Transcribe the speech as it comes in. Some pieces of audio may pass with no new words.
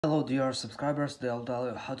Hello dear subscribers, they'll tell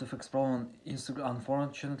you how to fix problem on Instagram.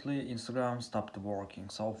 Unfortunately, Instagram stopped working.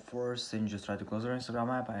 So first thing, just try to close your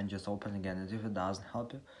Instagram app and just open again. And if it doesn't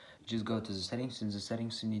help you, just go to the settings. In the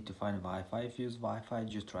settings, you need to find Wi-Fi. If you use Wi-Fi,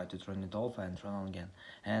 just try to turn it off and turn on again.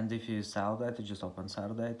 And if you use satellite data, just open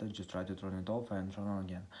satellite data, just try to turn it off and turn on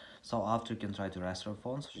again. So after you can try to restore your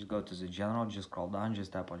phone. So just go to the general, just scroll down,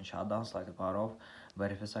 just tap on shutdown, select the power off,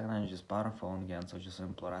 wait for a second and just power phone again. So just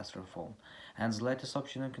simply restore your phone. And the latest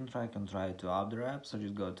option you can try to update app. So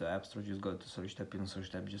just go to App Store, just go to search tab, in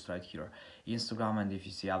search tab, just right here, Instagram, and if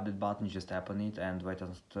you see update button, just tap on it and wait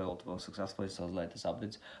until it will successfully sell the latest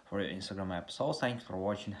updates for your Instagram app. So thanks for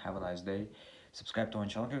watching, have a nice day, subscribe to our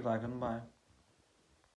channel, click like and bye.